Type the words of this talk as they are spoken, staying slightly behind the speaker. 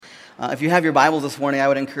If you have your Bibles this morning, I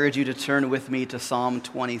would encourage you to turn with me to Psalm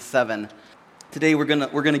 27. Today we're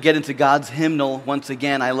gonna get into God's hymnal once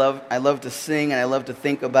again. I love to sing and I love to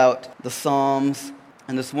think about the Psalms.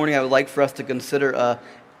 And this morning I would like for us to consider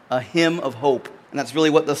a hymn of hope. And that's really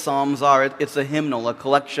what the Psalms are. It's a hymnal, a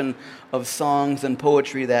collection of songs and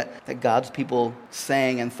poetry that God's people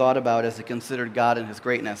sang and thought about as they considered God and His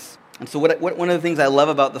greatness. And so one of the things I love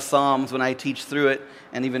about the Psalms when I teach through it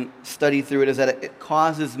and even study through it is that it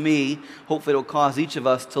causes me, hopefully it'll cause each of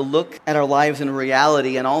us, to look at our lives in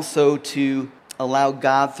reality and also to allow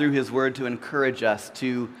God through His Word to encourage us,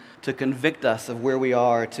 to convict us of where we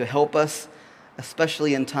are, to help us,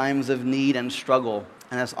 especially in times of need and struggle.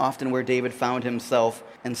 And that's often where David found himself,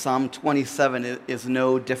 and Psalm 27 is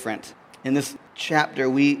no different. In this chapter,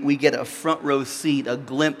 we get a front row seat, a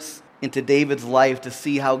glimpse into David's life to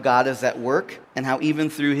see how God is at work and how even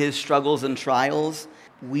through his struggles and trials,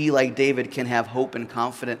 we, like David, can have hope and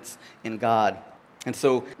confidence in God. And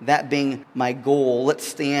so that being my goal, let's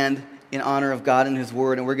stand in honor of God and His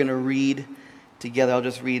Word, and we're going to read together. I'll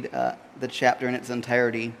just read the chapter in its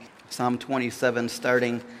entirety, Psalm 27,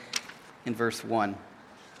 starting in verse 1.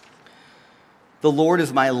 The Lord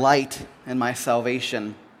is my light and my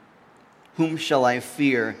salvation. Whom shall I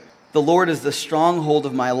fear? The Lord is the stronghold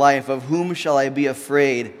of my life. Of whom shall I be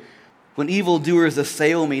afraid? When evildoers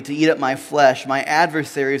assail me to eat up my flesh, my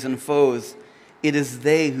adversaries and foes, it is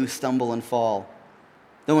they who stumble and fall.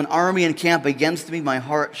 Though an army encamp against me, my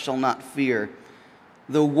heart shall not fear.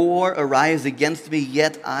 Though war arise against me,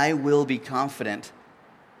 yet I will be confident.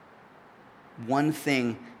 One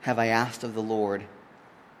thing have I asked of the Lord,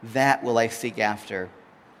 that will I seek after,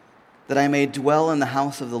 that I may dwell in the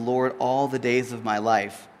house of the Lord all the days of my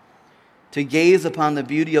life, to gaze upon the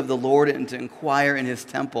beauty of the Lord and to inquire in His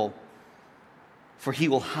temple. For He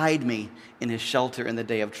will hide me in His shelter in the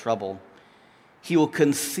day of trouble. He will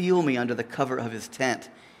conceal me under the cover of His tent.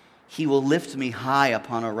 He will lift me high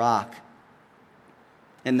upon a rock.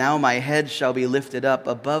 And now my head shall be lifted up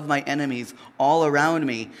above my enemies all around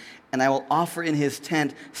me, and I will offer in His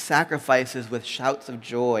tent sacrifices with shouts of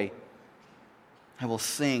joy. I will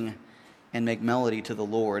sing and make melody to the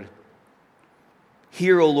Lord.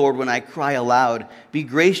 Hear, O Lord, when I cry aloud. Be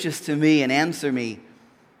gracious to me and answer me.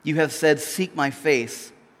 You have said, seek my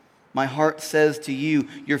face. My heart says to you,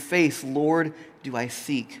 your face, Lord, do I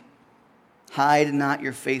seek. Hide not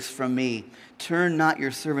your face from me. Turn not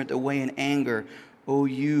your servant away in anger, O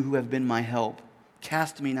you who have been my help.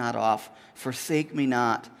 Cast me not off. Forsake me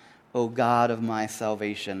not, O God of my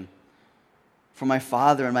salvation. For my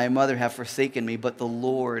father and my mother have forsaken me, but the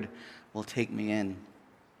Lord will take me in.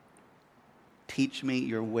 Teach me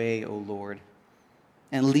your way, O Lord,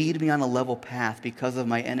 and lead me on a level path because of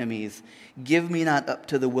my enemies. Give me not up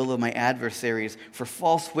to the will of my adversaries, for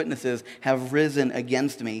false witnesses have risen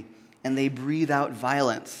against me, and they breathe out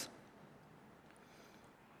violence.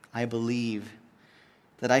 I believe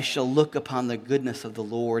that I shall look upon the goodness of the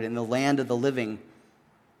Lord in the land of the living.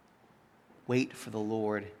 Wait for the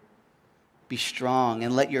Lord. Be strong,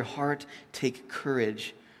 and let your heart take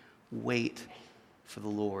courage. Wait for the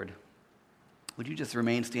Lord. Would you just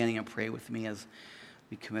remain standing and pray with me as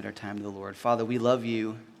we commit our time to the Lord? Father, we love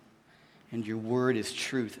you, and your word is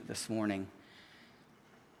truth this morning.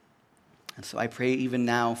 And so I pray even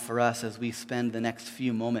now for us as we spend the next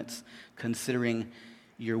few moments considering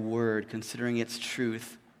your word, considering its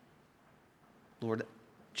truth. Lord,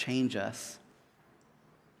 change us.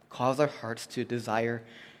 Cause our hearts to desire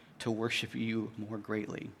to worship you more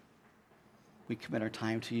greatly. We commit our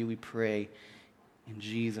time to you, we pray in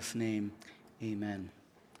Jesus' name. Amen.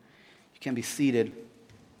 You can be seated.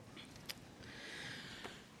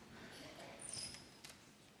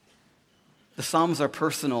 The Psalms are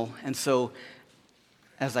personal, and so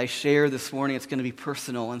as I share this morning, it's going to be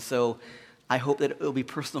personal, and so I hope that it will be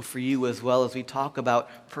personal for you as well as we talk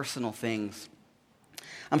about personal things.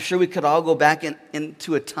 I'm sure we could all go back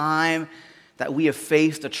into a time that we have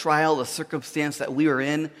faced, a trial, a circumstance that we were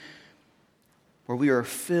in, where we are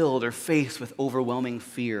filled or faced with overwhelming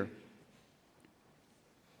fear.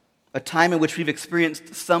 A time in which we've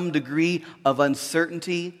experienced some degree of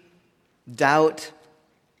uncertainty, doubt,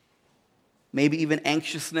 maybe even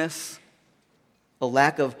anxiousness, a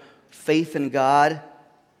lack of faith in God,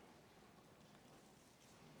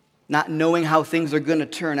 not knowing how things are going to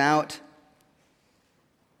turn out.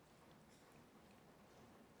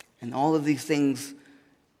 And all of these things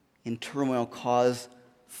in turmoil cause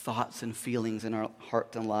thoughts and feelings in our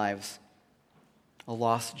hearts and lives. A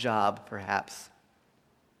lost job, perhaps.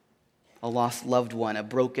 A lost loved one, a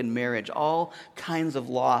broken marriage, all kinds of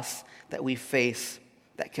loss that we face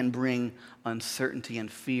that can bring uncertainty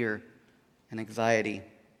and fear and anxiety.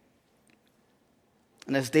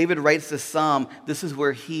 And as David writes this psalm, this is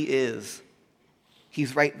where he is.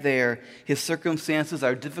 He's right there. His circumstances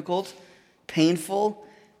are difficult, painful.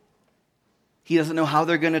 He doesn't know how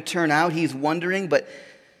they're going to turn out. He's wondering, but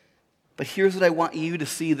here's what I want you to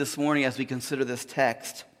see this morning as we consider this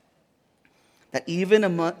text. That even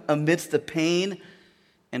amidst the pain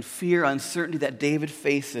and fear, uncertainty that David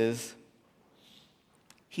faces,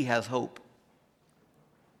 he has hope.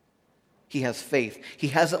 He has faith. He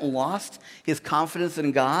hasn't lost his confidence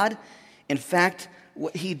in God. In fact,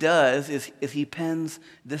 what he does is he pens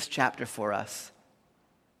this chapter for us.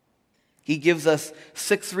 He gives us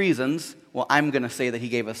 6 reasons. Well, I'm going to say that he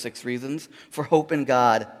gave us 6 reasons for hope in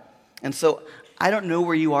God. And so I don't know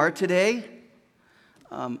where you are today.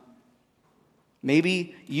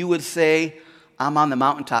 Maybe you would say, I'm on the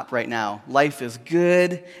mountaintop right now. Life is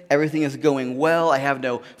good. Everything is going well. I have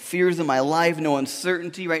no fears in my life, no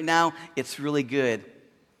uncertainty right now. It's really good.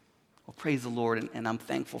 Well, praise the Lord, and I'm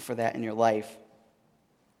thankful for that in your life.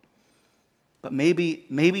 But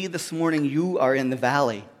maybe this morning you are in the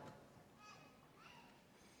valley.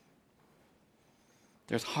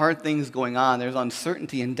 There's hard things going on. There's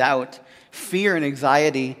uncertainty and doubt, fear and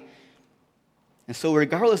anxiety. And so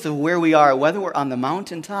regardless of where we are, whether we're on the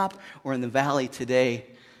mountaintop or in the valley today,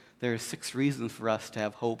 there are 6 reasons for us to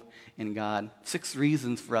have hope in God. 6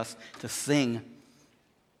 reasons for us to sing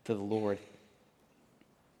to the Lord.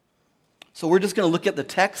 So we're just going to look at the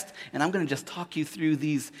text, and I'm going to just talk you through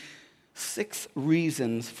these 6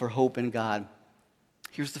 reasons for hope in God.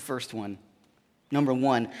 Here's the first one. Number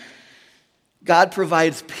 1, God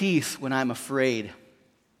provides peace when I'm afraid.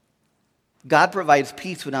 God provides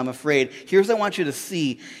peace when I'm afraid. Here's what I want you to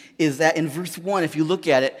see is that in verse 1, if you look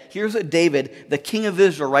at it, here's what David, the king of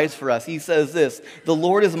Israel, writes for us. He says this, "The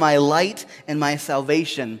Lord is my light and my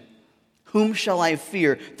salvation. Whom shall I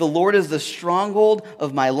fear? The Lord is the stronghold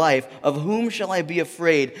of my life. Of whom shall I be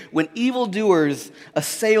afraid? When evildoers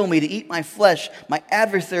assail me to eat my flesh, my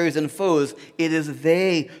adversaries and foes, it is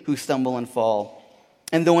they who stumble and fall.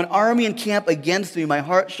 And though an army encamp against me, my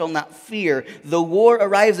heart shall not fear. Though war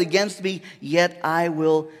arise against me, yet I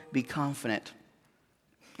will be confident."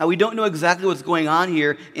 Now, we don't know exactly what's going on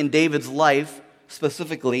here in David's life,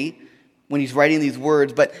 specifically, when he's writing these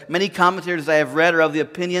words, but many commentators I have read are of the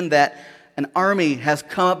opinion that an army has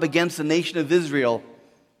come up against the nation of Israel,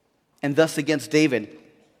 and thus against David.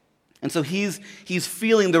 And so he's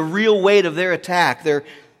feeling the real weight of their attack, their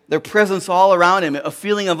presence all around him, a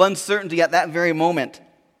feeling of uncertainty at that very moment.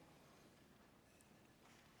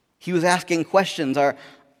 He was asking questions. Are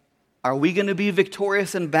we going to be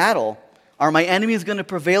victorious in battle? Are my enemies going to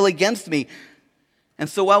prevail against me? And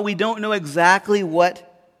so while we don't know exactly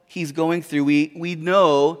what he's going through, we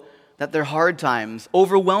know that they're hard times,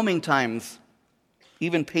 overwhelming times,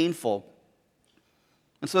 even painful.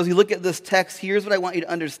 And so as you look at this text, here's what I want you to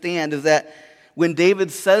understand is that when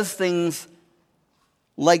David says things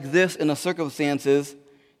like this in the circumstances,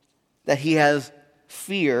 that he has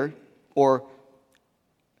fear or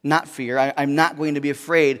not fear, I'm not going to be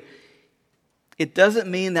afraid, it doesn't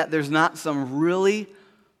mean that there's not some really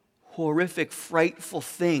horrific, frightful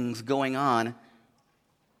things going on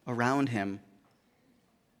around him.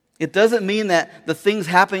 It doesn't mean that the things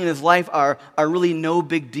happening in his life are really no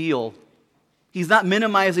big deal. He's not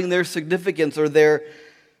minimizing their significance or their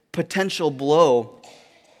potential blow.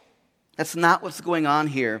 That's not what's going on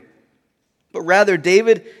here. But rather,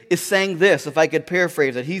 David is saying this, if I could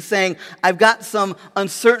paraphrase it. He's saying, I've got some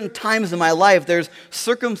uncertain times in my life. There's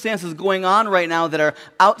circumstances going on right now that are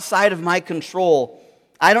outside of my control.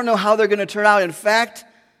 I don't know how they're going to turn out. In fact,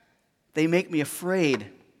 they make me afraid.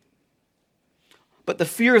 But the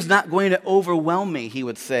fear is not going to overwhelm me, he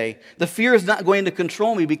would say. The fear is not going to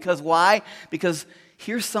control me. Because why? Because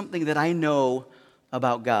here's something that I know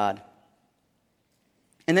about God.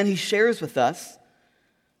 And then he shares with us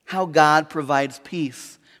how God provides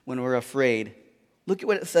peace when we're afraid. Look at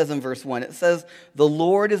what it says in verse 1. It says, "The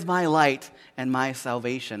Lord is my light and my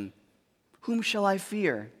salvation. Whom shall I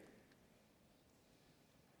fear?"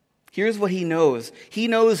 Here's what he knows. He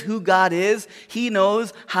knows who God is. He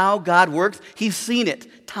knows how God works. He's seen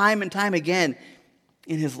it time and time again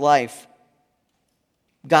in his life.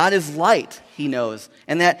 God is light, he knows.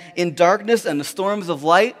 And that in darkness and the storms of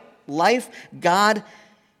life, God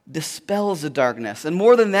dispels the darkness. And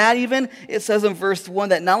more than that even, it says in verse 1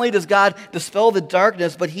 that not only does God dispel the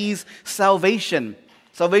darkness, but he's salvation.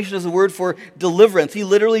 Salvation is a word for deliverance. He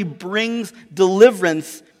literally brings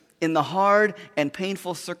deliverance in the hard and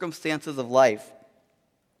painful circumstances of life.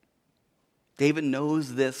 David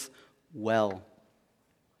knows this well.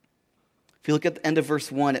 If you look at the end of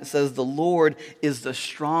verse 1, it says, "The Lord is the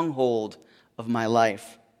stronghold of my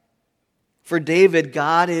life." For David,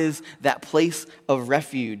 God is that place of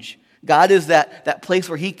refuge. God is that place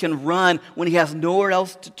where he can run when he has nowhere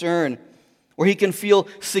else to turn, where he can feel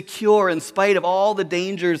secure in spite of all the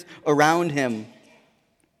dangers around him.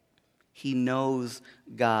 He knows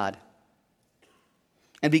God.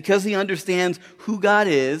 And because he understands who God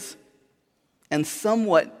is and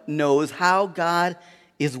somewhat knows how God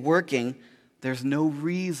is working, there's no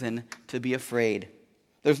reason to be afraid.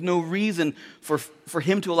 There's no reason for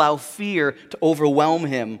him to allow fear to overwhelm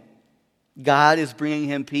him. God is bringing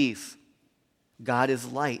him peace. God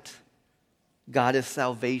is light. God is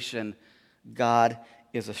salvation. God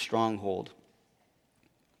is a stronghold.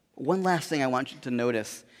 One last thing I want you to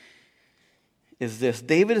notice is this.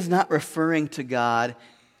 David is not referring to God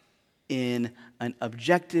in an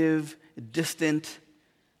objective, distant,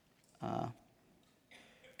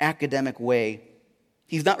 academic way.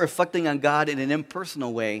 He's not reflecting on God in an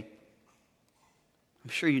impersonal way. I'm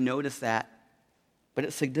sure you notice that, but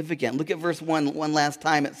it's significant. Look at verse 1 one last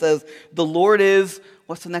time. It says, the Lord is,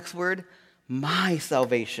 what's the next word? My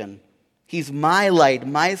salvation. He's my light,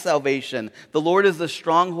 my salvation. The Lord is the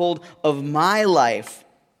stronghold of my life.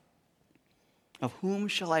 Of whom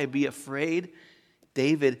shall I be afraid?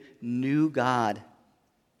 David knew God.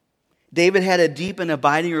 David had a deep and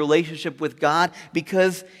abiding relationship with God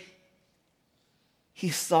because he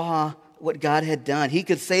saw what God had done. He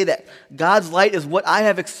could say that God's light is what I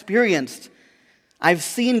have experienced. I've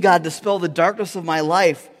seen God dispel the darkness of my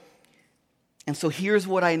life. And so here's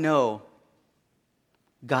what I know.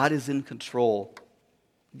 God is in control.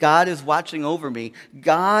 God is watching over me.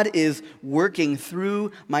 God is working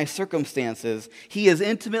through my circumstances. He is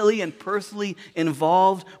intimately and personally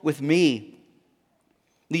involved with me.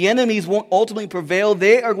 The enemies won't ultimately prevail.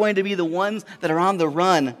 They are going to be the ones that are on the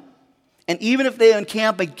run. And even if they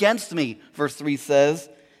encamp against me, verse 3 says,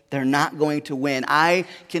 they're not going to win. I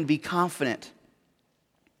can be confident,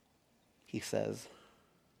 he says.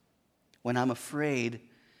 When I'm afraid,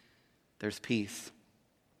 there's peace.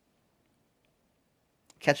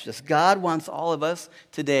 Catch this. God wants all of us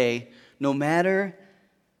today, no matter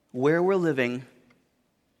where we're living,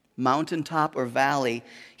 mountaintop or valley,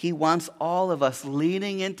 he wants all of us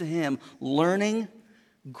leaning into him, learning,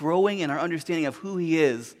 growing in our understanding of who he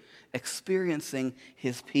is, experiencing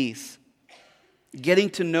his peace, getting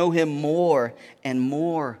to know him more and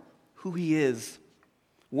more, who he is,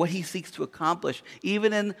 what he seeks to accomplish,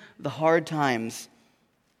 even in the hard times,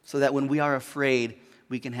 so that when we are afraid,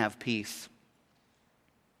 we can have peace.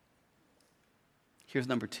 Here's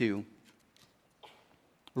number 2.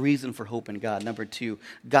 Reason for hope in God. Number 2,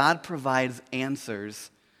 God provides answers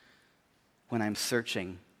when I'm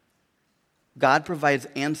searching. God provides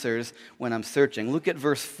answers when I'm searching. Look at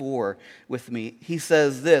verse 4 with me. He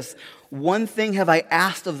says this, one thing have I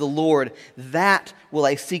asked of the Lord, that will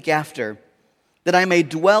I seek after, that I may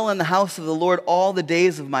dwell in the house of the Lord all the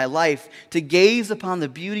days of my life, to gaze upon the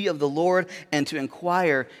beauty of the Lord and to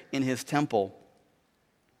inquire in his temple.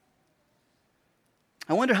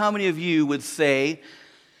 I wonder how many of you would say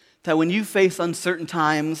that when you face uncertain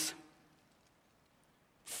times,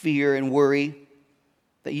 fear and worry,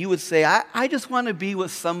 that you would say, I just want to be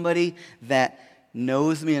with somebody that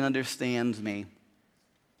knows me and understands me.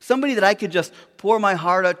 Somebody that I could just pour my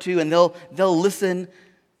heart out to and they'll listen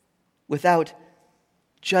without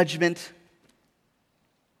judgment.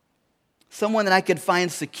 Someone that I could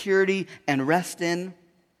find security and rest in.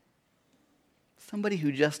 Somebody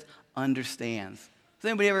who just understands. Does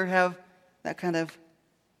anybody ever have that kind of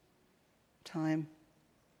time?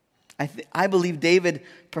 I believe David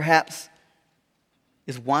perhaps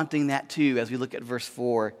is wanting that too as we look at verse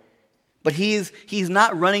 4. But he's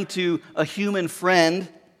not running to a human friend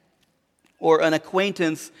or an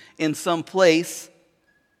acquaintance in some place.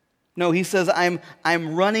 No, he says, I'm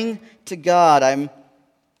running to God.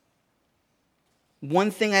 One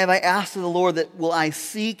thing have I asked of the Lord, that will I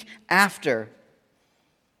seek after,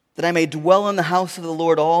 that I may dwell in the house of the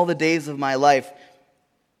Lord all the days of my life.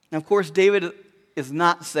 Now, of course, David is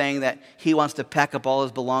not saying that he wants to pack up all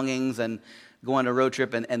his belongings and go on a road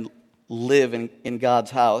trip and live in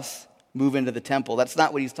God's house, move into the temple. That's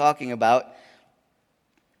not what he's talking about.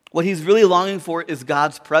 What he's really longing for is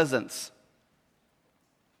God's presence.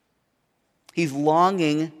 He's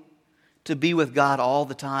longing to be with God all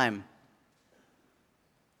the time.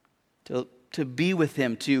 To be with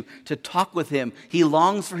him, to talk with him. He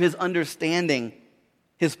longs for his understanding,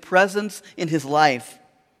 his presence in his life.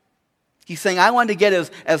 He's saying, I want to get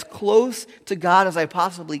as close to God as I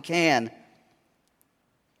possibly can.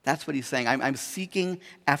 That's what he's saying. I'm seeking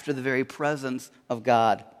after the very presence of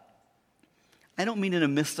God. I don't mean in a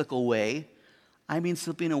mystical way. I mean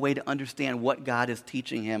simply in a way to understand what God is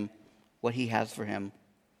teaching him. what he has for him.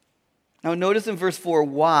 Now notice in verse 4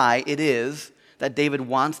 why it is that David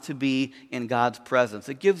wants to be in God's presence.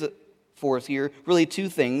 It gives it for us here really two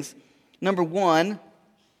things. Number one,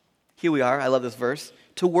 here we are, I love this verse,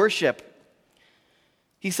 to worship.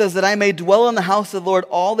 He says that I may dwell in the house of the Lord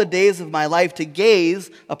all the days of my life to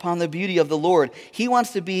gaze upon the beauty of the Lord. He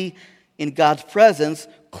wants to be in God's presence,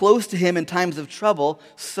 close to him in times of trouble,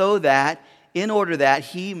 so that, in order that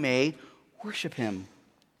he may worship him.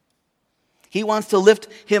 He wants to lift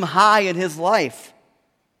him high in his life.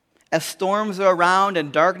 As storms are around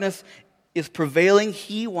and darkness is prevailing,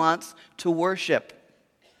 he wants to worship.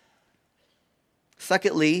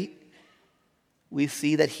 Secondly, we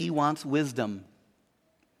see that he wants wisdom,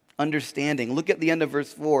 understanding. Look at the end of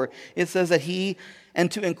verse 4. It says that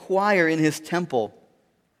and to inquire in his temple.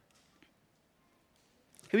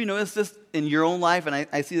 Have you noticed this in your own life? And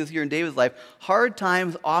I see this here in David's life. Hard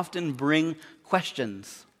times often bring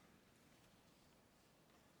questions.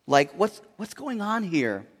 Like, what's going on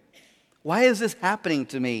here? Why is this happening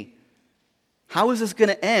to me? How is this going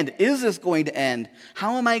to end? Is this going to end?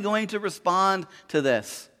 How am I going to respond to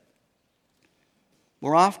this?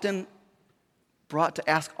 We're often brought to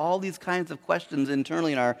ask all these kinds of questions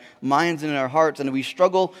internally in our minds and in our hearts, and we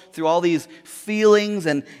struggle through all these feelings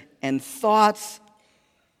and thoughts.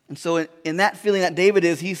 And so in that feeling that David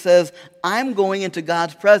is, he says, I'm going into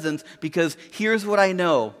God's presence because here's what I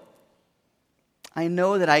know. I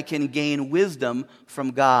know that I can gain wisdom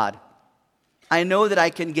from God. I know that I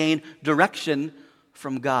can gain direction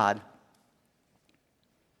from God.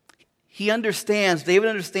 David understands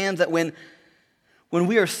that when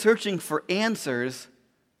we are searching for answers,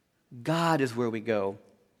 God is where we go.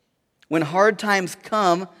 When hard times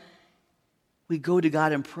come, we go to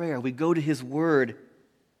God in prayer. We go to his word.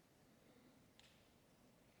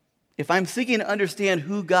 If I'm seeking to understand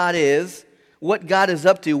who God is, what God is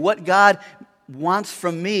up to, what God wants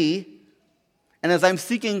from me, and as I'm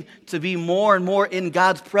seeking to be more and more in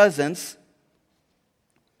God's presence,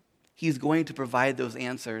 he's going to provide those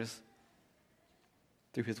answers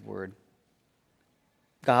through his word.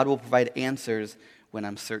 God will provide answers when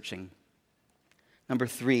I'm searching. Number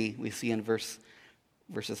 3, we see in verses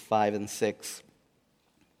 5 and 6.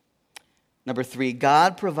 Number 3,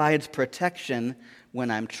 God provides protection when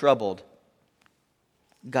I'm troubled.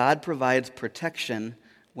 God provides protection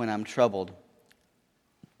when I'm troubled.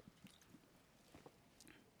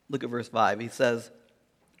 Look at verse 5. He says,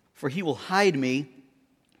 for he will hide me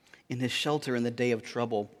in his shelter in the day of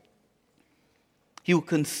trouble. He will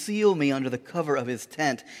conceal me under the cover of his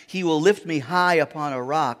tent. He will lift me high upon a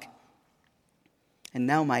rock. And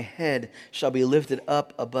now my head shall be lifted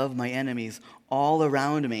up above my enemies all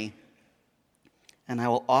around me. And I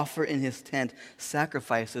will offer in his tent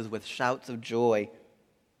sacrifices with shouts of joy.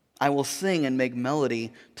 I will sing and make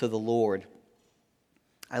melody to the Lord.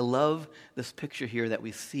 I love this picture here that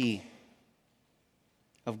we see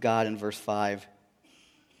of God in verse 5.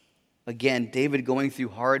 Again, David going through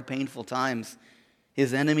hard, painful times.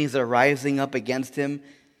 His enemies are rising up against him.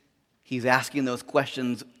 He's asking those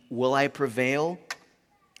questions, will I prevail?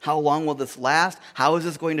 How long will this last? How is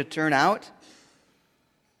this going to turn out?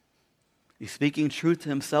 He's speaking truth to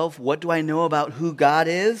himself. What do I know about who God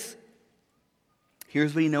is?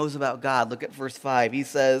 Here's what he knows about God. Look at verse 5. He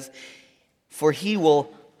says, for he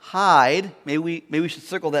will hide. Maybe we should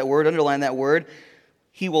circle that word, underline that word.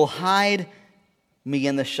 He will hide me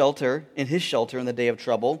in his shelter in the day of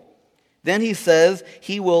trouble. Then he says,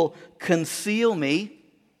 he will conceal me.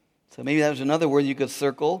 So maybe that was another word you could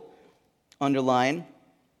circle, underline,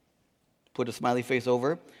 put a smiley face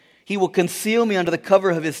over. He will conceal me under the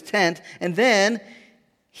cover of his tent, and then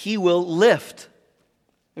he will lift.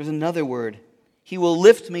 There's another word. He will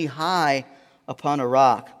lift me high upon a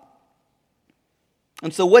rock.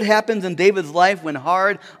 And so what happens in David's life when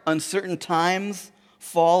hard, uncertain times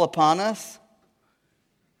fall upon us?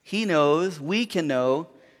 He knows, we can know,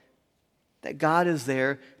 that God is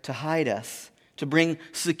there to hide us, to bring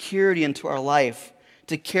security into our life,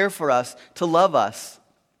 to care for us, to love us.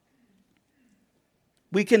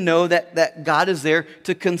 We can know that God is there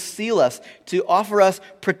to conceal us, to offer us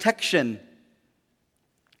protection.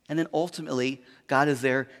 And then ultimately, God is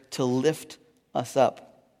there to lift us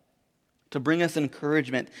up, to bring us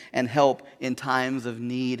encouragement and help in times of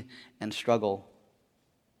need and struggle.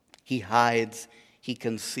 He hides, he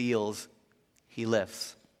conceals, he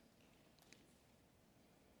lifts.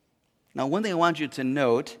 Now, one thing I want you to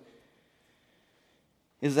note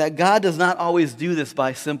is that God does not always do this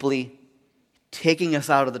by simply taking us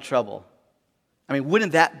out of the trouble. I mean,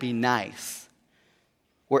 wouldn't that be nice?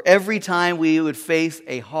 Where every time we would face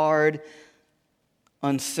a hard,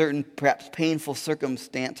 uncertain, perhaps painful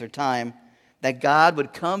circumstance or time, that God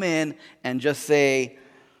would come in and just say,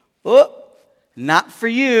 "Oh, not for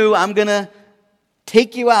you. I'm going to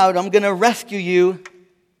take you out. I'm going to rescue you."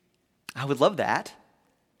 I would love that.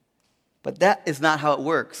 But that is not how it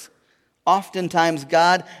works. Oftentimes,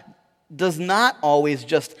 God does not always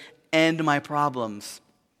just end my problems.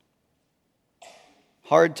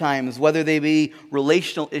 Hard times, whether they be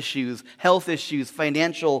relational issues, health issues,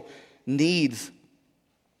 financial needs.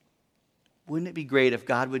 Wouldn't it be great if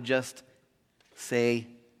God would just say,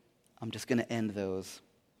 "I'm just going to end those.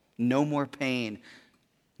 No more pain.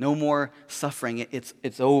 No more suffering.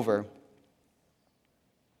 It's over."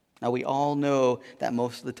 Now, we all know that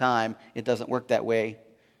most of the time it doesn't work that way.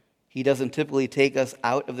 He doesn't typically take us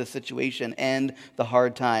out of the situation and the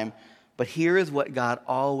hard time. But here is what God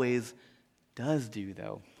always does do,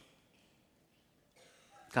 though.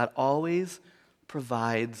 God always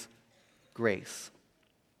provides grace.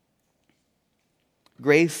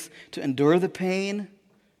 Grace to endure the pain,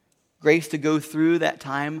 grace to go through that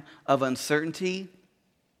time of uncertainty.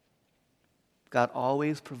 God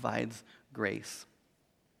always provides grace.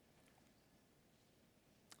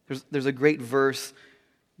 There's a great verse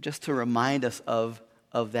just to remind us of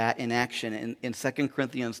that in action. In 2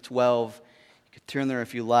 Corinthians 12, you could turn there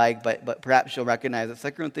if you like, but perhaps you'll recognize it.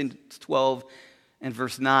 2 Corinthians 12 and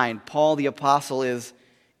verse 9, Paul the apostle is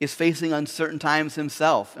facing uncertain times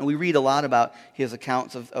himself. And we read a lot about his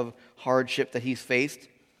accounts of hardship that he's faced.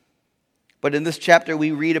 But in this chapter,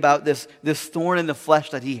 we read about this thorn in the flesh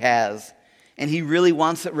that he has. And he really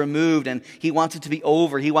wants it removed, and he wants it to be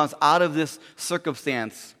over. He wants out of this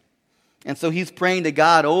circumstance. And so he's praying to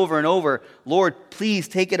God over and over, "Lord, please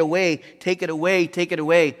take it away, take it away, take it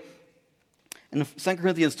away." In 2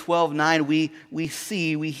 Corinthians 12:9, we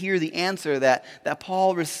hear the answer that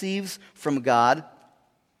Paul receives from God.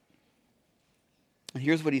 And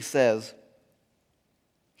here's what he says.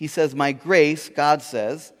 He says, "My grace," God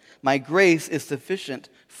says, "my grace is sufficient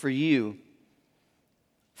for you.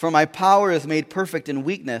 For my power is made perfect in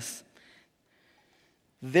weakness.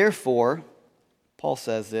 Therefore," Paul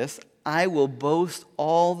says this, "I will boast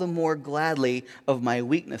all the more gladly of my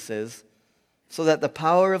weaknesses, so that the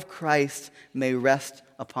power of Christ may rest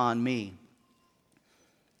upon me."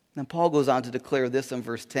 And Paul goes on to declare this in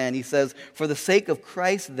verse 10. He says, "For the sake of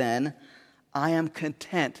Christ, then, I am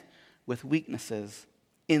content with weaknesses,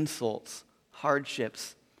 insults,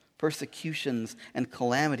 hardships, persecutions, and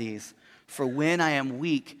calamities. For when I am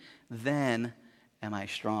weak, then am I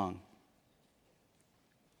strong."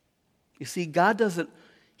 You see, God doesn't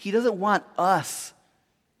want us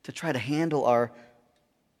to try to handle our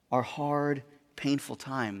hard, painful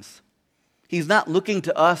times. He's not looking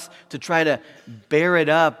to us to try to bear it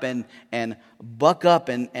up and buck up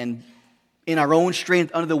and in our own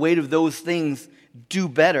strength, under the weight of those things, do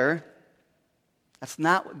better. That's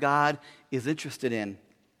not what God is interested in.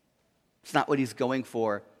 It's not what he's going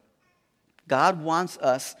for. God wants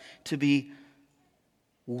us to be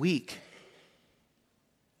weak,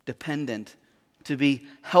 dependent, to be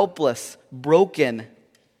helpless, broken.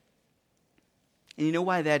 And you know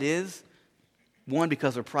why that is? One,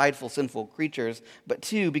 because we're prideful, sinful creatures. But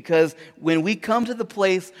two, because when we come to the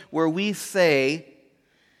place where we say,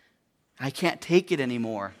 "I can't take it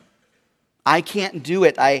anymore. I can't do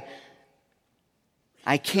it. I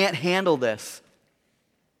can't handle this."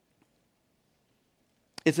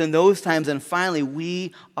 It's in those times, and finally,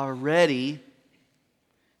 we are ready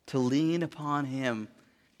to lean upon him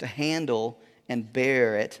to handle and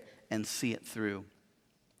bear it and see it through.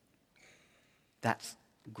 That's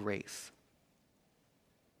grace.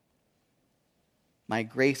 My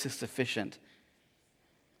grace is sufficient.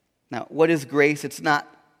 Now, what is grace? It's not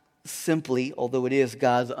simply, although it is,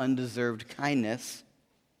 God's undeserved kindness.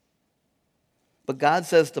 But God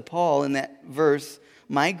says to Paul in that verse,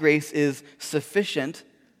 "My grace is sufficient,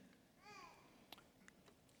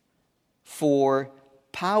 for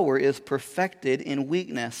power is perfected in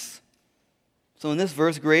weakness." So in this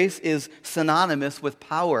verse, grace is synonymous with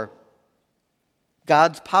power.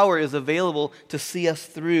 God's power is available to see us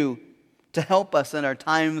through, to help us in our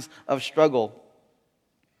times of struggle.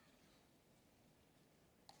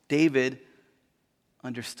 David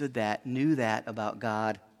understood that, knew that about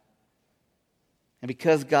God. And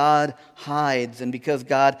because God hides and because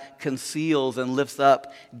God conceals and lifts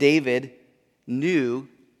up, David knew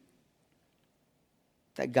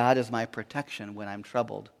that God is my protection when I'm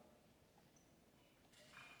troubled.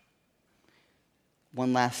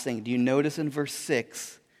 One last thing. Do you notice in verse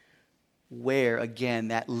 6 where, again,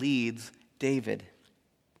 that leads David?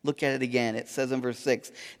 Look at it again. It says in verse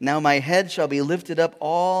 6, "Now my head shall be lifted up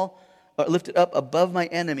above my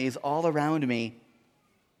enemies all around me.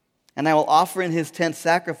 And I will offer in his tent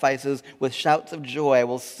sacrifices with shouts of joy. I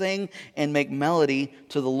will sing and make melody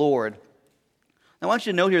to the Lord. I want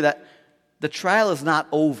you to know here that the trial is not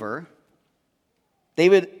over.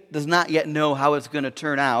 David does not yet know how it's going to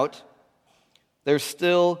turn out. There's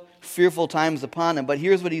still fearful times upon him. But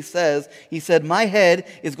here's what he says. He said, my head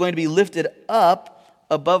is going to be lifted up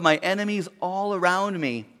above my enemies all around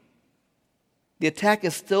me. The attack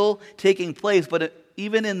is still taking place, but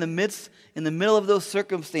even in the middle of those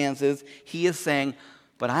circumstances, he is saying,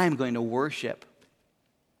 but I am going to worship.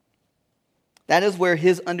 That is where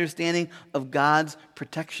his understanding of God's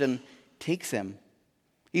protection takes him.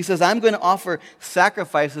 He says, I'm going to offer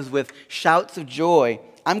sacrifices with shouts of joy.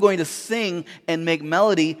 I'm going to sing and make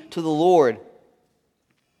melody to the Lord.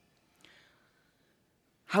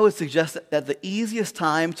 I would suggest that the easiest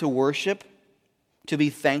time to worship, to be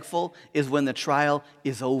thankful, is when the trial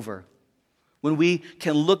is over. When we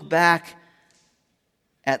can look back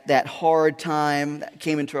at that hard time that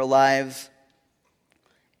came into our lives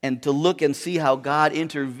and to look and see how God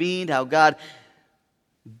intervened, how God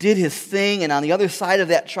did his thing, and on the other side of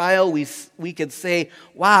that trial, we could say,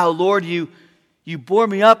 wow, Lord, you bore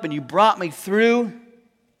me up and you brought me through.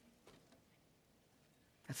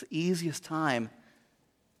 That's the easiest time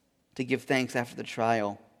to give thanks after the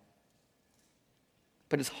trial.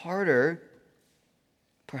 But it's harder,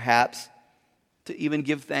 perhaps, to even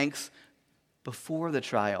give thanks before the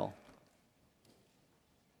trial.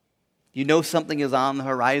 You know something is on the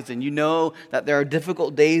horizon. You know that there are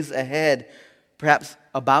difficult days ahead, perhaps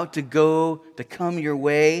about to come your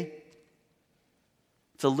way.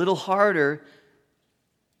 It's a little harder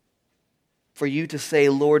for you to say,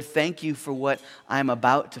 Lord, thank you for what I'm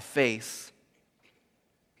about to face.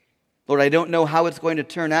 Lord, I don't know how it's going to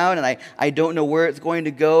turn out, and I don't know where it's going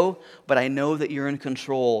to go, but I know that you're in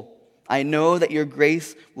control. I know that your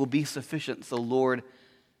grace will be sufficient. So, Lord,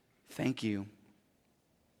 thank you.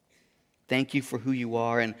 Thank you for who you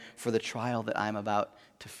are and for the trial that I'm about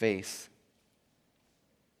to face.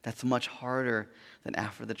 That's much harder than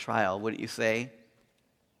after the trial, wouldn't you say?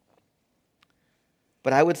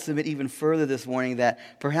 But I would submit even further this morning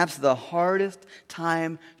that perhaps the hardest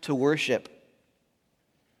time to worship,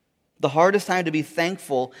 the hardest time to be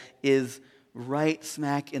thankful, is right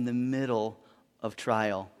smack in the middle of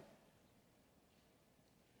trial.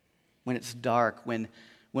 When it's dark, when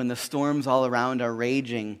the storms all around are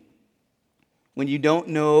raging, when you don't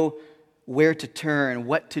know where to turn,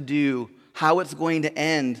 what to do, how it's going to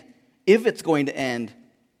end, if it's going to end.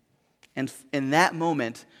 And in that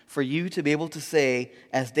moment, for you to be able to say,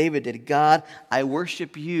 as David did, God, I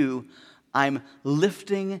worship you. I'm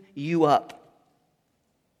lifting you up.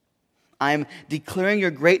 I'm declaring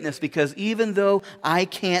your greatness because even though I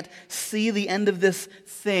can't see the end of this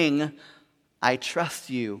thing, I trust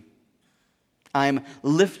you. I'm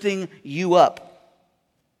lifting you up.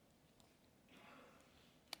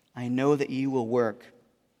 I know that you will work.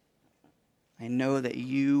 I know that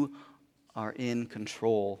you are in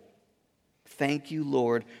control. Thank you,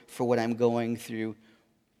 Lord, for what I'm going through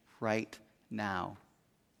right now.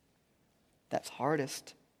 That's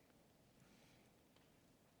hardest.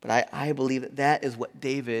 But I believe that is what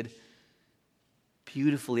David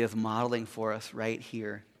beautifully is modeling for us right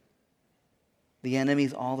here. The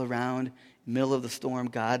enemy's all around, middle of the storm.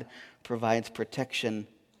 God provides protection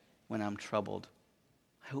when I'm troubled.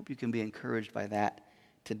 I hope you can be encouraged by that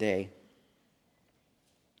today.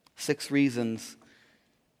 6 reasons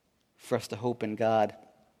for us to hope in God.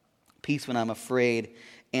 Peace when I'm afraid,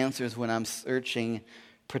 answers when I'm searching,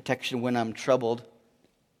 protection when I'm troubled.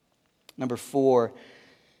 Number 4,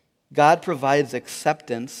 God provides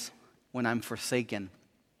acceptance when I'm forsaken.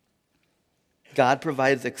 God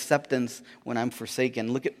provides acceptance when I'm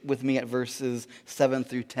forsaken. Look with me at verses 7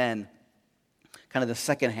 through 10, kind of the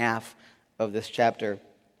second half of this chapter.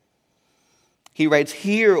 He writes,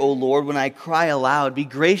 "Hear, O Lord, when I cry aloud. Be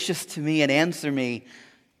gracious to me and answer me.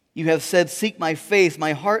 You have said, seek my face.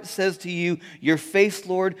 My heart says to you, your face,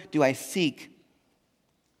 Lord, do I seek.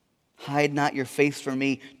 Hide not your face from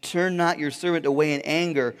me. Turn not your servant away in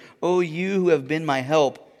anger. O you who have been my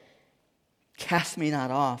help, cast me not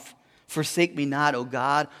off. Forsake me not, O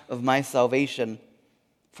God of my salvation.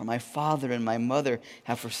 For my father and my mother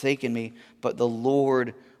have forsaken me, but the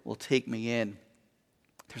Lord will take me in."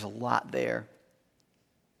 There's a lot there.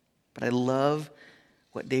 But I love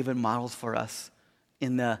what David models for us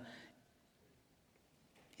in the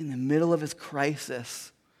middle of his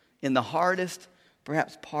crisis, in the hardest,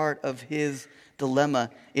 perhaps, part of his dilemma.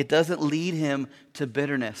 It doesn't lead him to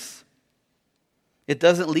bitterness. It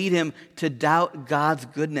doesn't lead him to doubt God's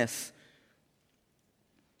goodness.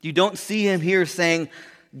 You don't see him here saying,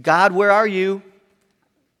 God, where are you?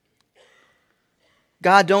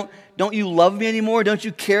 God, don't you love me anymore? Don't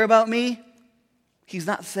you care about me? He's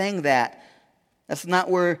not saying that. That's not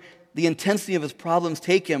where the intensity of his problems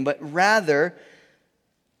take him, but rather,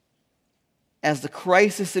 as the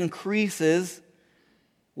crisis increases,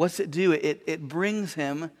 what's it do? It brings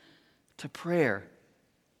him to prayer.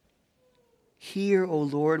 Hear, O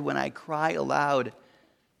Lord, when I cry aloud.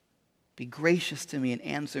 Be gracious to me and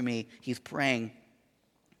answer me. He's praying.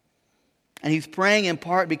 And he's praying in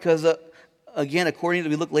part because, again, according to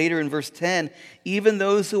we look later in verse 10, even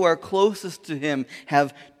those who are closest to him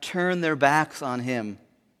have turned their backs on him.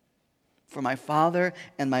 For my father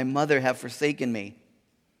and my mother have forsaken me.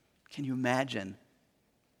 Can you imagine?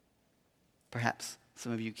 Perhaps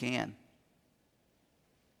some of you can.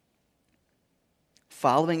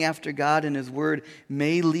 Following after God and his word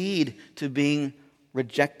may lead to being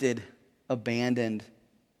rejected, abandoned,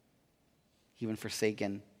 even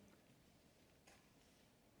forsaken.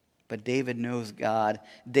 But David knows God.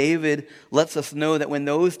 David lets us know that when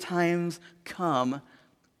those times come,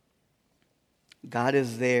 God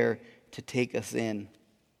is there to take us in.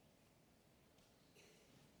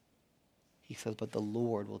 He says, but the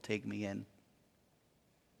Lord will take me in.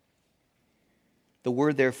 The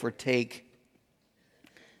word there for take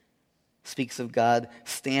speaks of God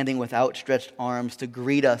standing with outstretched arms to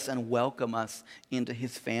greet us and welcome us into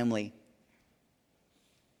his family.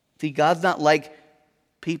 See, God's not like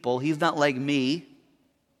people. He's not like me,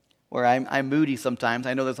 where I'm moody sometimes.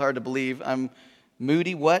 I know that's hard to believe. I'm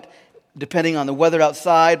moody, what? Depending on the weather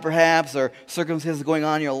outside, perhaps, or circumstances going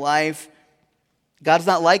on in your life. God's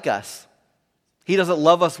not like us. He doesn't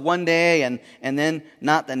love us one day and then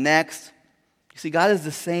not the next. You see, God is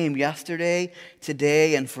the same yesterday,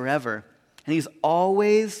 today, and forever. And he's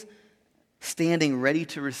always standing ready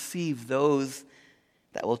to receive those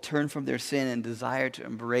that will turn from their sin and desire to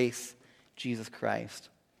embrace Jesus Christ.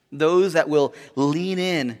 Those that will lean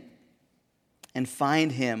in and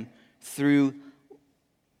find him through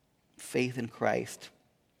faith in Christ.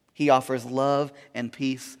 He offers love and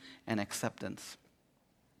peace and acceptance.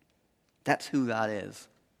 That's who God is.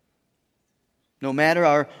 No matter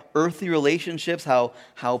our earthly relationships, how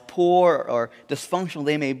poor or dysfunctional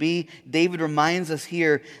they may be, David reminds us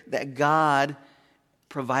here that God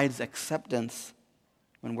provides acceptance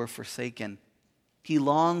when we're forsaken. He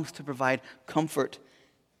longs to provide comfort,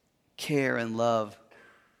 care, and love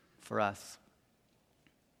for us.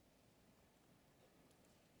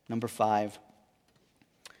 Number five,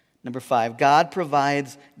 God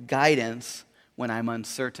provides guidance when I'm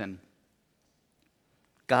uncertain.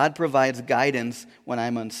 God provides guidance when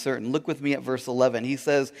I'm uncertain. Look with me at verse 11. He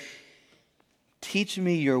says, teach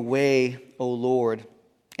me your way, O Lord,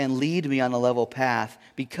 and lead me on a level path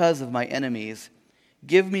because of my enemies.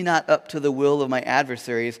 Give me not up to the will of my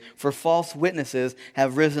adversaries, for false witnesses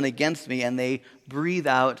have risen against me, and they breathe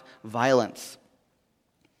out violence.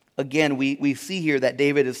 Again, we see here that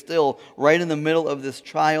David is still right in the middle of this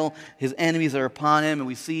trial. His enemies are upon him, and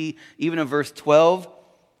we see even in verse 12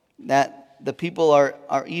 that the people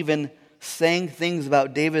are even saying things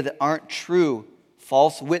about David that aren't true.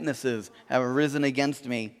 False witnesses have arisen against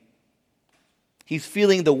me. He's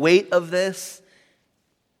feeling the weight of this,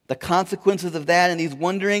 the consequences of that, and he's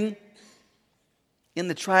wondering in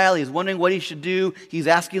the trial, he's wondering what he should do. He's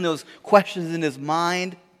asking those questions in his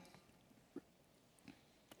mind.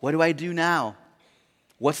 What do I do now?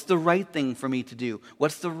 What's the right thing for me to do?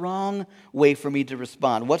 What's the wrong way for me to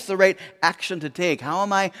respond? What's the right action to take? How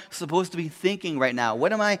am I supposed to be thinking right now?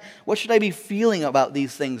 What should I be feeling about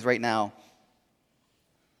these things right now?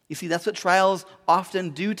 You see, that's what trials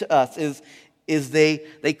often do to us, is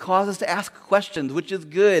they cause us to ask questions, which is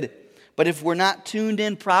good. But if we're not tuned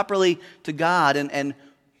in properly to God and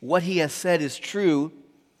what he has said is true,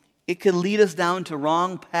 it could lead us down to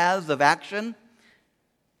wrong paths of action,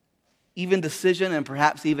 even decision, and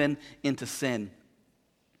perhaps even into sin.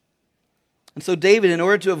 And so David, in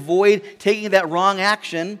order to avoid taking that wrong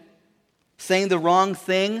action, saying the wrong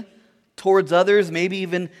thing towards others, maybe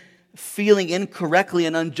even feeling incorrectly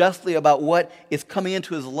and unjustly about what is coming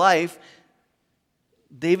into his life,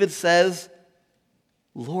 David says,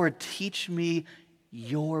 Lord, teach me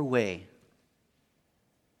your way.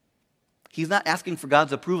 He's not asking for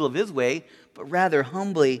God's approval of his way, but rather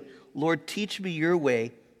humbly, Lord, teach me your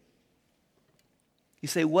way. You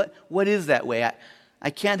say, what is that way? I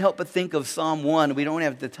can't help but think of Psalm 1. We don't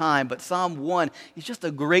have the time, but Psalm 1 is just a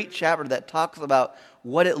great chapter that talks about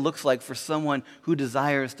what it looks like for someone who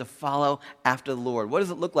desires to follow after the Lord. What does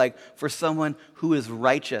it look like for someone who is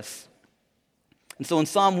righteous? And so in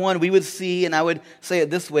Psalm 1, we would see, and I would say it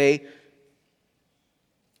this way,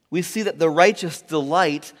 we see that the righteous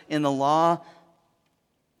delight in the law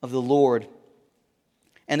of the Lord.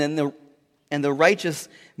 and the righteous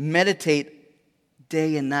meditate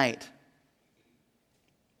day and night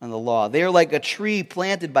on the law. They are like a tree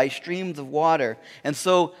planted by streams of water. And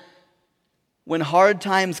so when hard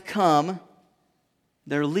times come,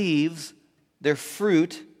 their leaves, their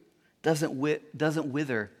fruit doesn't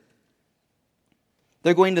wither.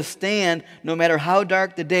 They're going to stand no matter how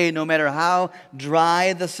dark the day, no matter how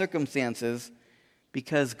dry the circumstances,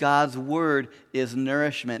 because God's word is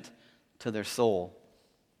nourishment to their soul.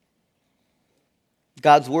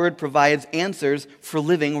 God's word provides answers for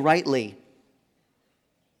living rightly.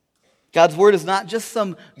 God's word is not just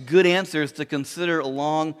some good answers to consider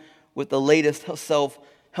along with the latest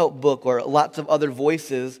self-help book or lots of other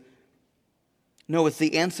voices. No, it's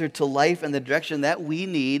the answer to life and the direction that we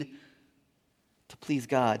need to please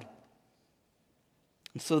God.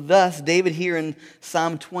 And so thus, David here in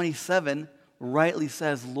Psalm 27 rightly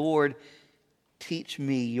says, Lord, teach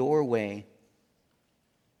me your way.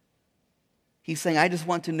 He's saying, I just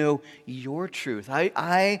want to know your truth.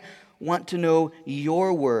 I want to know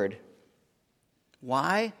your word.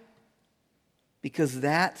 Why? Because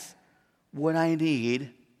that's what I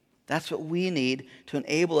need. That's what we need to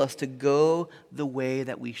enable us to go the way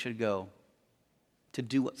that we should go, to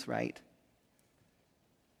do what's right,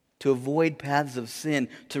 to avoid paths of sin,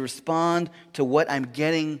 to respond to what I'm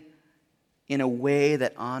getting in a way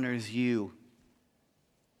that honors you.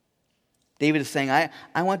 David is saying,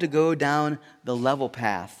 I want to go down the level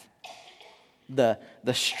path, the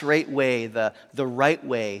straight way, the right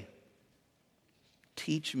way.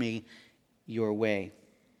 Teach me your way.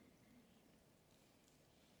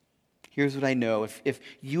 Here's what I know. If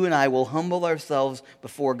you and I will humble ourselves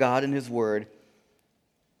before God and His Word,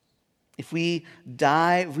 if we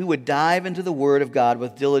would dive into the Word of God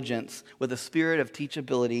with diligence, with a spirit of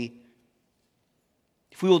teachability,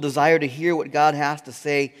 if we will desire to hear what God has to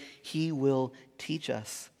say, He will teach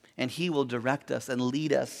us, and He will direct us and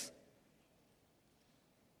lead us.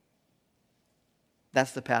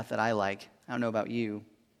 That's the path that I like. I don't know about you.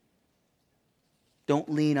 Don't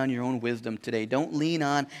lean on your own wisdom today. Don't lean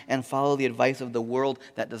on and follow the advice of the world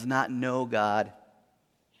that does not know God.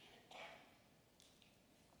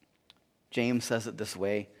 James says it this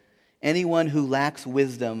way: anyone who lacks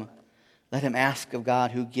wisdom, let him ask of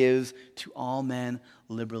God, who gives to all men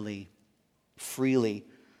liberally, freely.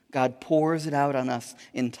 God pours it out on us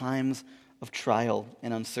in times of trial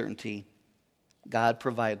and uncertainty. God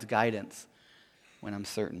provides guidance when I'm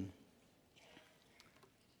certain.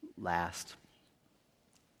 Last,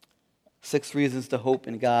 6 reasons to hope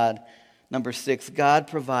in God. Number 6, God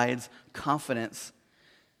provides confidence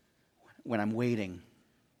when I'm waiting.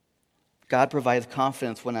 God provides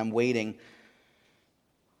confidence when I'm waiting.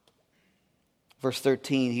 Verse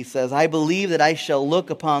 13, he says, I believe that I shall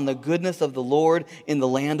look upon the goodness of the Lord in the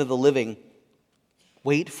land of the living.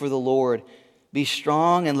 Wait for the Lord. Be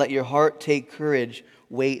strong and let your heart take courage.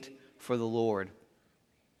 Wait for the Lord.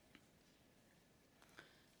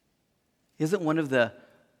 Isn't one of the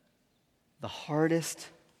hardest,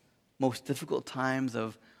 most difficult times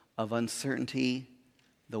of uncertainty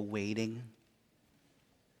the waiting?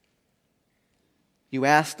 You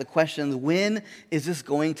ask the questions, when is this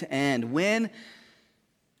going to end? When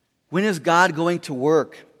is God going to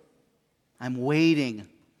work? I'm waiting.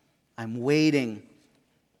 I'm waiting.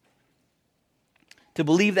 To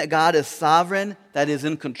believe that God is sovereign, that is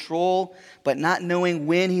in control, but not knowing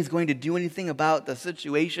when He's going to do anything about the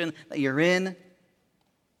situation that you're in.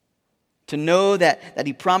 To know that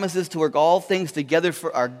He promises to work all things together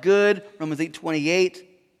for our good, Romans 8:28.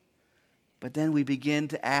 But then we begin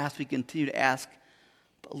to ask, we continue to ask,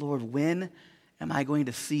 but Lord, when am I going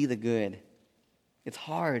to see the good? It's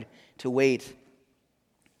hard to wait.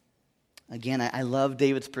 Again, I love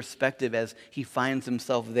David's perspective as he finds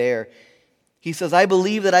himself there. He says, I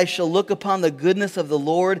believe that I shall look upon the goodness of the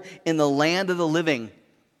Lord in the land of the living.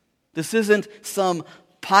 This isn't some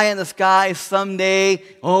pie in the sky someday,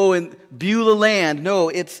 in Beulah land. No,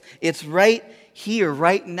 it's right here,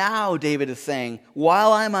 right now, David is saying.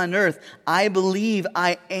 While I'm on earth, I believe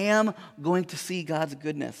I am going to see God's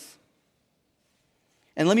goodness.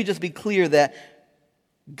 And let me just be clear that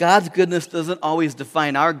God's goodness doesn't always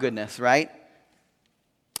define our goodness, right?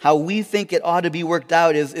 How we think it ought to be worked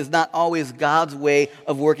out is not always God's way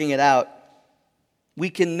of working it out. We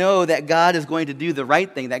can know that God is going to do the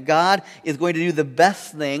right thing, that God is going to do the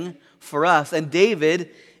best thing for us. And David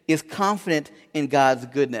is confident in God's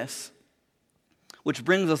goodness. Which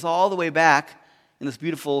brings us all the way back in this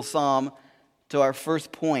beautiful psalm to our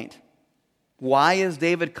first point. Why is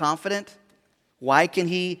David confident? Why can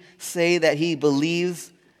he say that he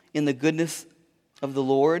believes in the goodness of the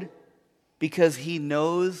Lord? Because he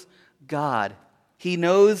knows God. He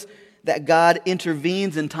knows that God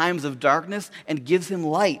intervenes in times of darkness and gives him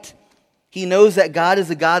light. He knows that God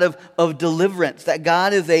is a God of deliverance, that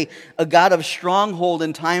God is a God of stronghold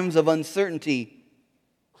in times of uncertainty.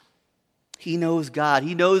 He knows God.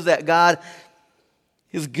 He knows that God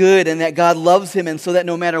is good and that God loves him, and so that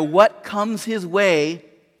no matter what comes his way,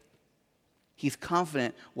 he's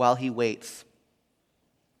confident while he waits.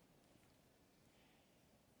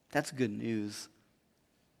 That's good news.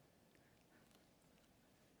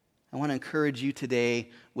 I want to encourage you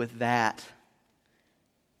today with that.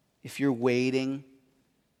 If you're waiting,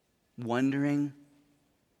 wondering,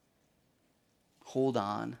 hold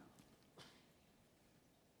on.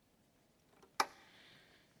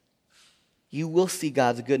 You will see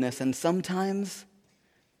God's goodness, and sometimes,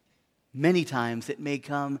 many times, it may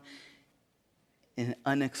come in an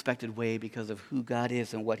unexpected way because of who God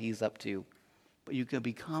is and what he's up to. But you can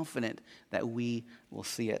be confident that we will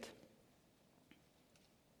see it.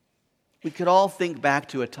 We could all think back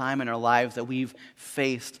to a time in our lives that we've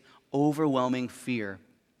faced overwhelming fear.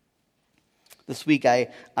 This week I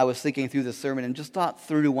was thinking through the sermon and just thought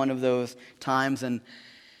through one of those times, and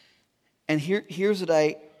here's what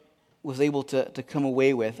I was able to come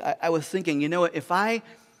away with. I was thinking, if I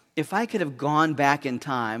could have gone back in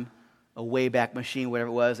time, a Wayback Machine, whatever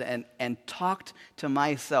it was, and talked to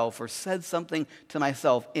myself or said something to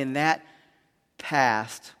myself in that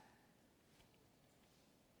past,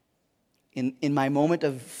 in my moment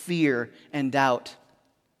of fear and doubt,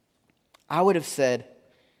 I would have said,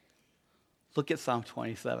 look at Psalm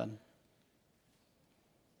 27.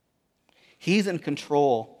 He's in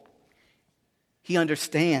control. He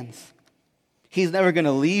understands. He's never going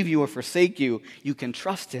to leave you or forsake you. You can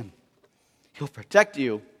trust him. He'll protect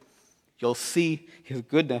you. You'll see his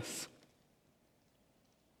goodness.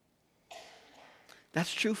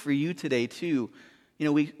 That's true for you today, too.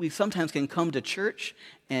 We sometimes can come to church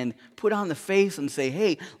and put on the face and say,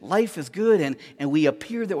 hey, life is good, and we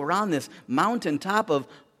appear that we're on this mountaintop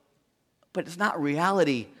but it's not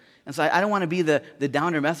reality. And so I don't want to be the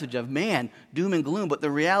downer message of, man, doom and gloom, but the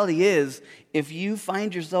reality is, if you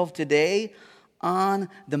find yourself today on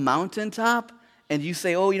the mountaintop and you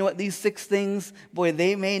say, oh, you know what, these 6 things, boy,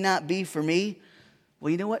 they may not be for me. Well,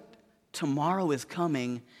 you know what? Tomorrow is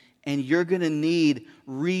coming, and you're going to need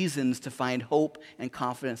reasons to find hope and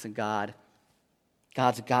confidence in God.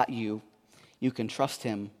 God's got you. You can trust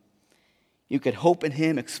him. You can hope in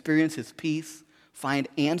him, experience his peace, find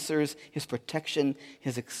answers, his protection,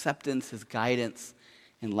 his acceptance, his guidance,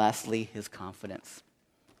 and lastly, his confidence.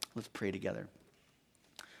 Let's pray together.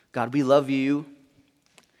 God, we love you,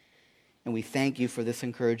 and we thank you for this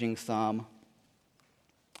encouraging psalm.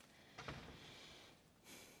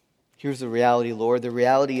 Here's the reality, Lord. The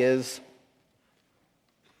reality is,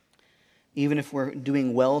 even if we're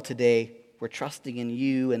doing well today, we're trusting in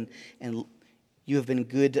you, and you have been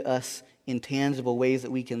good to us in tangible ways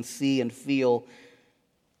that we can see and feel.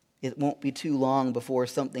 It won't be too long before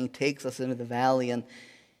something takes us into the valley. And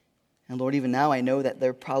Lord, even now I know that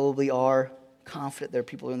there probably are confident there are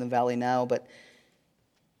people in the valley now, but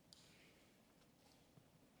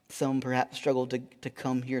some perhaps struggled to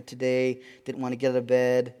come here today, didn't want to get out of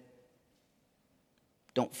bed,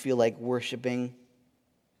 don't feel like worshiping,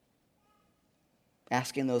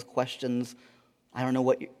 asking those questions. I don't know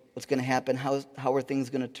what's going to happen. How are things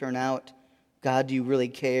going to turn out? God, do you really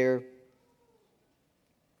care?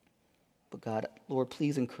 But God, Lord,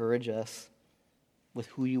 please encourage us with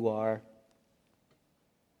who you are.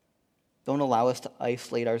 Don't allow us to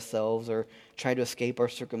isolate ourselves or try to escape our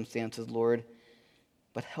circumstances, Lord,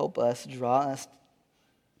 but help us, draw us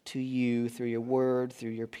to you through your word,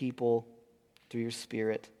 through your people, through your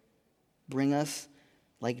Spirit. Bring us,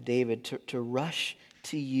 like David, to rush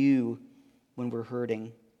to you when we're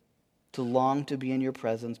hurting, to long to be in your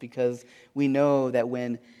presence, because we know that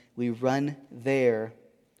when we run there,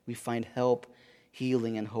 we find help,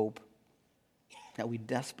 healing, and hope that we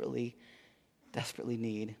desperately, desperately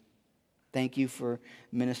need. Thank you for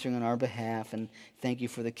ministering on our behalf, and thank you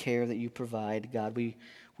for the care that you provide. God, we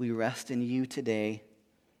rest in you today.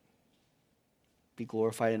 Be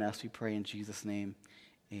glorified in us, we pray in Jesus' name.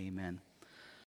 Amen.